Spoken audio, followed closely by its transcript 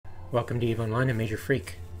Welcome to EVE Online, I'm Major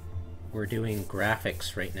Freak. We're doing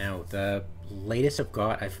graphics right now. The latest I've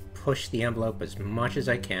got, I've pushed the envelope as much as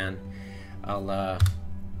I can. I'll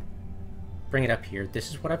bring it up here. This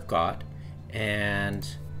is what I've got, and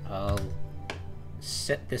I'll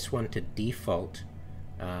set this one to default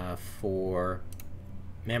for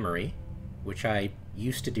memory, which I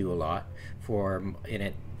used to do a lot and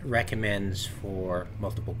it recommends for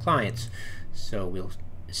multiple clients. So we'll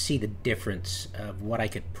see the difference of what I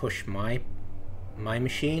could push my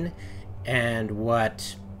machine and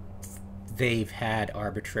what they've had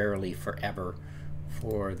arbitrarily forever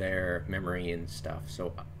for their memory and stuff.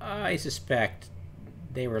 So I suspect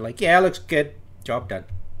they were like, yeah, looks good, job done.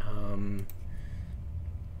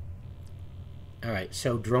 Alright,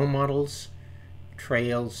 so drone models,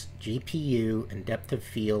 trails, GPU, and depth of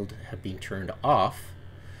field have been turned off.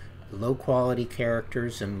 Low quality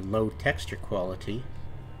characters and low texture quality.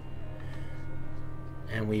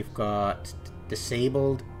 And we've got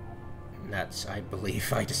disabled, that's, I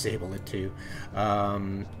believe I disabled it too.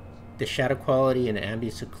 The shadow quality and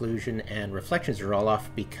ambient occlusion and reflections are all off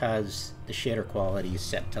because the shader quality is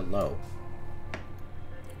set to low.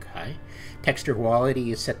 Okay. Texture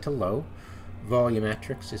quality is set to low.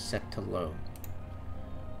 Volumetrics is set to low.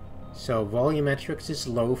 So volumetrics is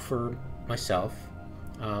low for myself.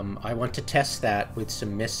 I want to test that with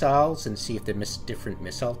some missiles and see if the different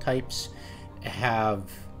missile types have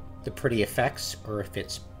the pretty effects or if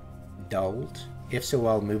it's dulled. If so,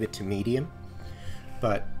 I'll move it to medium,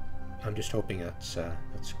 but I'm just hoping that's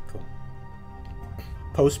cool.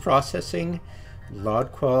 Post-processing,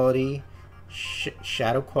 LOD quality,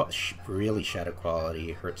 shadow quality, really shadow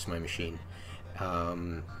quality hurts my machine.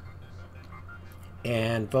 And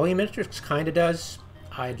volumetrics kind of does.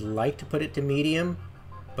 I'd like to put it to medium,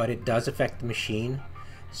 but it does affect the machine,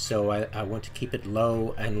 so I want to keep it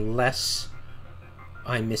low unless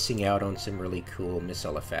I'm missing out on some really cool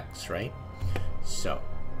missile effects, right? So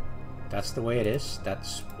that's the way it is.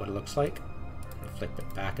 That's what it looks like. I'll flip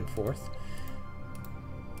it back and forth.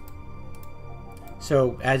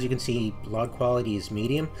 So as you can see, log quality is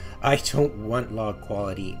medium. I don't want log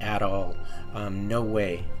quality at all. No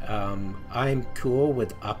way. I'm cool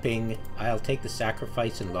with upping. I'll take the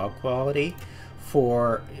sacrifice in log quality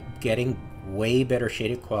for getting way better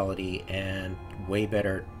shaded quality and way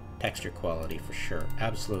better texture quality for sure,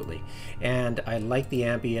 absolutely. And I like the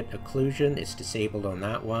ambient occlusion. It's disabled on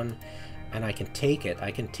that one, and I can take it.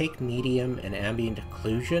 I can take medium and ambient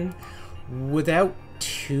occlusion without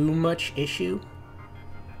too much issue.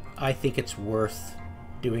 I think it's worth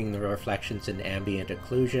doing the reflections in ambient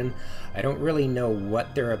occlusion. I don't really know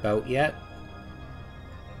what they're about yet,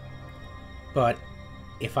 but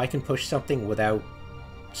if I can push something without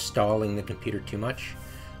stalling the computer too much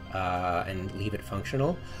and leave it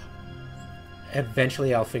functional,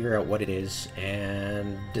 eventually I'll figure out what it is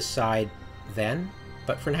and decide then.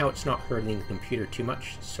 But for now, it's not hurting the computer too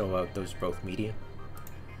much, so those are both medium.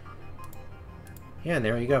 Yeah, and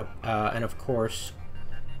there you go. And of course,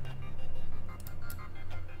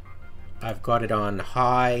 I've got it on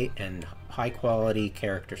high and high quality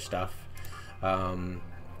character stuff.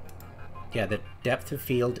 Yeah, the depth of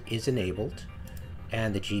field is enabled,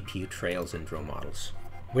 and the GPU trails and drone models,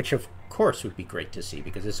 which of course would be great to see,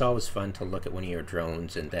 because it's always fun to look at one of your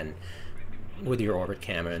drones and then with your orbit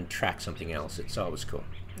camera and track something else. It's always cool,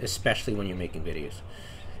 especially when you're making videos.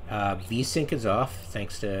 VSync is off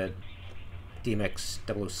thanks to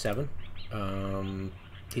DMX007.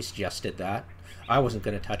 He suggested that. I wasn't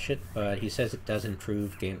going to touch it, but he says it does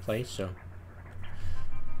improve gameplay. So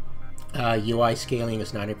UI scaling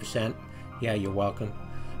is 90%. Yeah, you're welcome.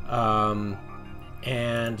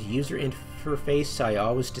 And user interface, I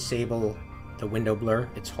always disable the window blur.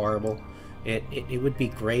 It's horrible. It would be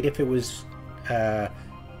great if it was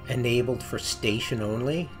enabled for station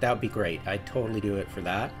only. That would be great. I'd totally do it for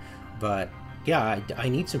that. But yeah, I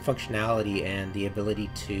need some functionality and the ability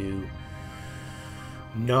to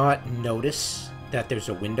not notice that there's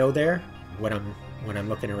a window there when I'm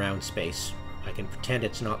looking around space. I can pretend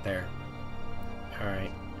it's not there. All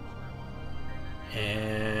right.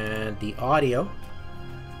 And the audio,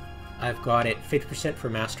 I've got it 50% for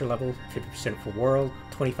master level, 50% for world,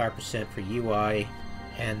 25% for UI,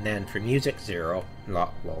 and then for music, 0,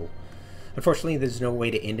 not low. Unfortunately, there's no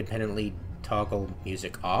way to independently toggle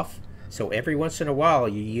music off, so every once in a while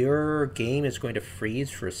your game is going to freeze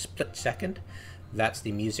for a split second. That's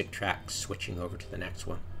the music track switching over to the next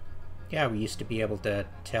one. Yeah, we used to be able to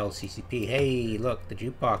tell CCP, hey, look, the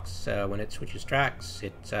jukebox, when it switches tracks,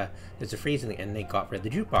 there's a freezing, and they got rid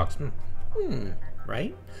of the jukebox.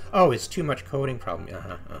 Right? Oh, it's too much coding problem.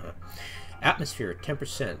 Atmosphere,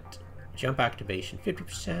 10%. jump activation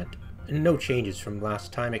 50%. No changes from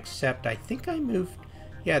last time, except I think I moved.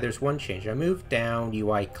 Yeah, there's one change. I moved down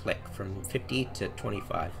UI click from 50 to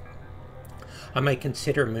 25. I might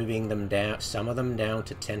consider moving them down, some of them down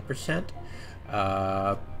to 10%.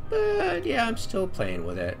 But yeah, I'm still playing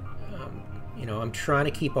with it. You know, I'm trying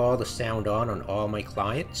to keep all the sound on all my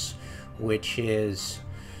clients, which is,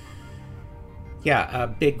 yeah, a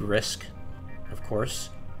big risk, of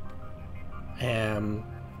course.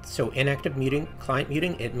 So inactive muting, client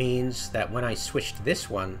muting, it means that when I switch to this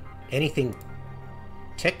one, anything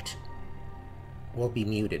ticked will be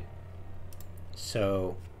muted.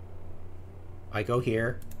 So I go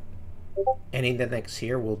here, anything that's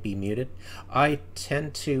here will be muted. I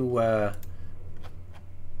tend to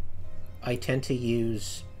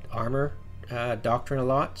use armor doctrine a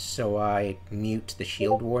lot, so I mute the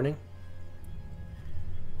shield warning.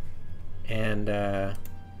 And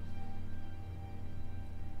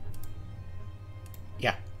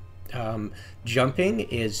yeah, jumping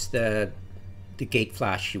is the gate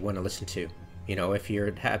flash you want to listen to. You know, if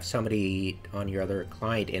you have somebody on your other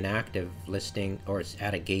client inactive listening or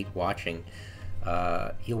at a gate watching,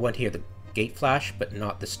 you'll want to hear the gate flash, but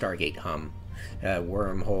not the Stargate hum.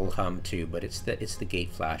 Wormhole hum too, but it's the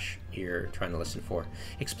gate flash you're trying to listen for.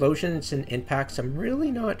 Explosions and impacts, I'm really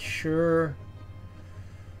not sure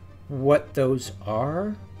what those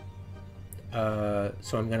are,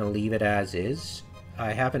 so I'm going to leave it as is.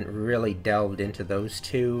 I haven't really delved into those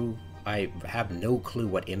two. I have no clue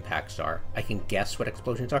what impacts are. I can guess what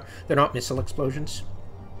explosions are. They're not missile explosions.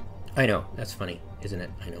 I know, that's funny, isn't it?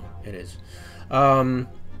 I know, it is.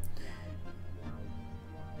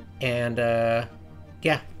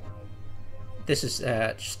 Yeah, this is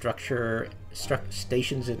structure,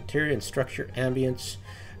 stations interior and structure ambience,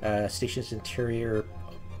 stations interior,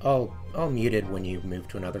 all muted when you move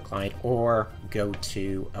to another client or go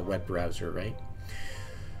to a web browser, right?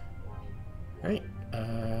 Right.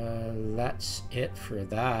 That's it for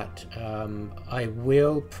that. I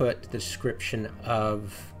will put the description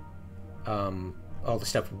of all the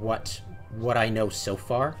stuff, what I know so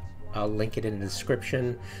far. I'll link it in the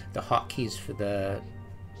description. The hotkeys for the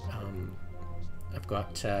I've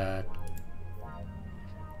got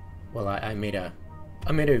well, I made a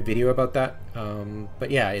video about that, but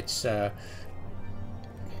yeah, it's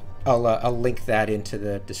I'll link that into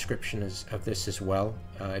the description of this as well,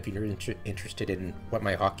 if you're interested in what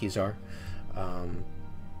my hotkeys are.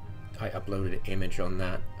 I uploaded an image on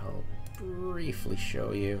that. I'll briefly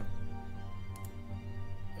show you.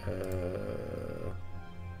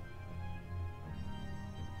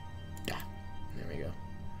 There we go.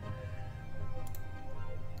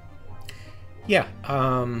 Yeah,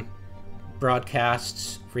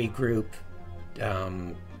 broadcasts, regroup,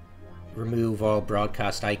 remove all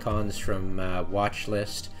broadcast icons from watch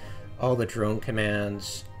list, all the drone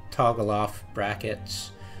commands, toggle off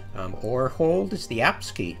brackets, or hold is the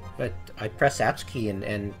apps key. But I press apps key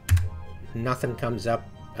and nothing comes up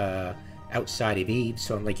outside of Eve,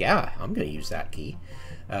 so I'm like, yeah, I'm going to use that key.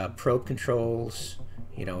 Probe controls,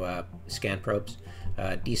 you know, scan probes.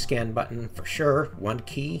 Descan button for sure. One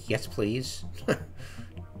key, yes please.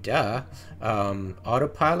 Duh.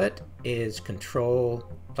 Autopilot is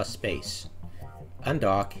control plus space.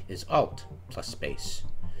 Undock is alt plus space.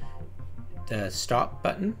 The stop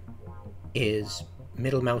button is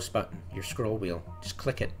middle mouse button, your scroll wheel. Just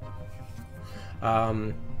click it.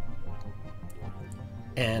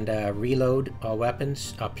 Reload all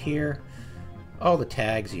weapons up here. All the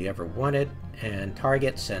tags you ever wanted, and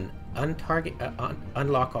targets, and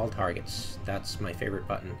unlock all targets. That's my favorite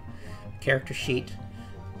button. Character sheet,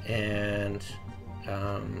 and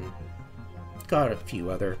got a few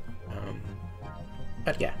other,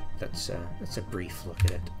 but yeah, that's a brief look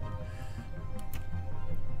at it.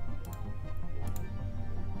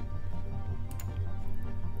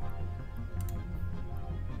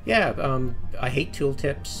 Yeah, I hate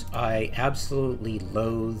tooltips. I absolutely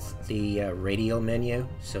loathe the radial menu,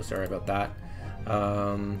 so sorry about that.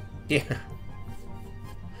 Yeah.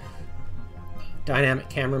 Dynamic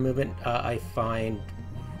camera movement, I find,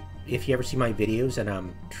 if you ever see my videos and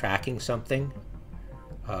I'm tracking something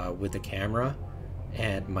with the camera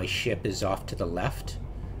and my ship is off to the left,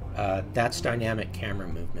 that's dynamic camera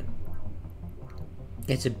movement.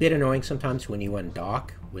 It's a bit annoying sometimes when you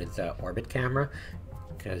undock with orbit camera,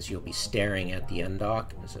 because you'll be staring at the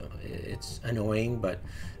undock, so it's annoying, but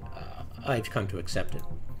I've come to accept it.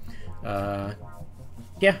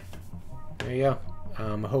 Yeah, there you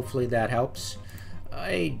go. Hopefully that helps.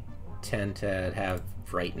 I tend to have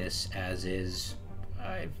brightness as is.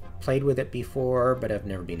 I've played with it before, but I've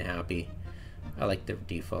never been happy. I like the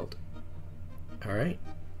default. Alright,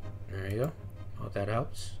 There you go. Hope that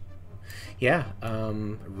helps. Yeah,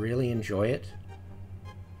 really enjoy it.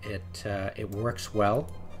 It works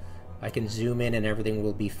well. I can zoom in and everything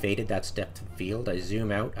will be faded. That's depth of field. I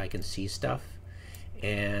zoom out, I can see stuff.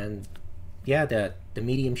 And yeah, the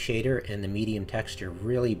medium shader and the medium texture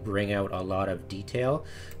really bring out a lot of detail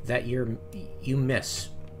that you miss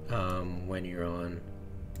when you're on,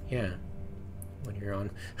 when you're on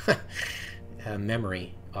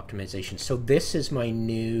memory optimization. So this is my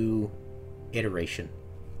new iteration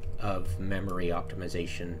of memory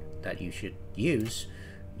optimization that you should use.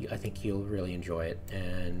 I think you'll really enjoy it,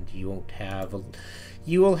 and you won't have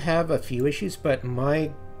you will have a few issues, but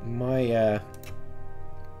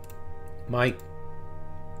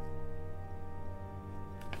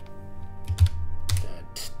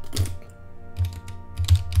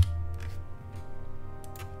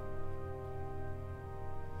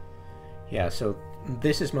yeah, so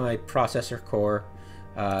this is my processor core.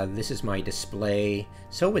 This is my display.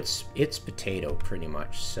 So it's potato pretty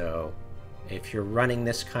much. So if you're running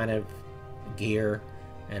this kind of gear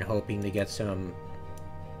and hoping to get some,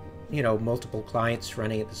 multiple clients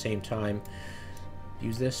running at the same time,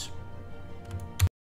 use this.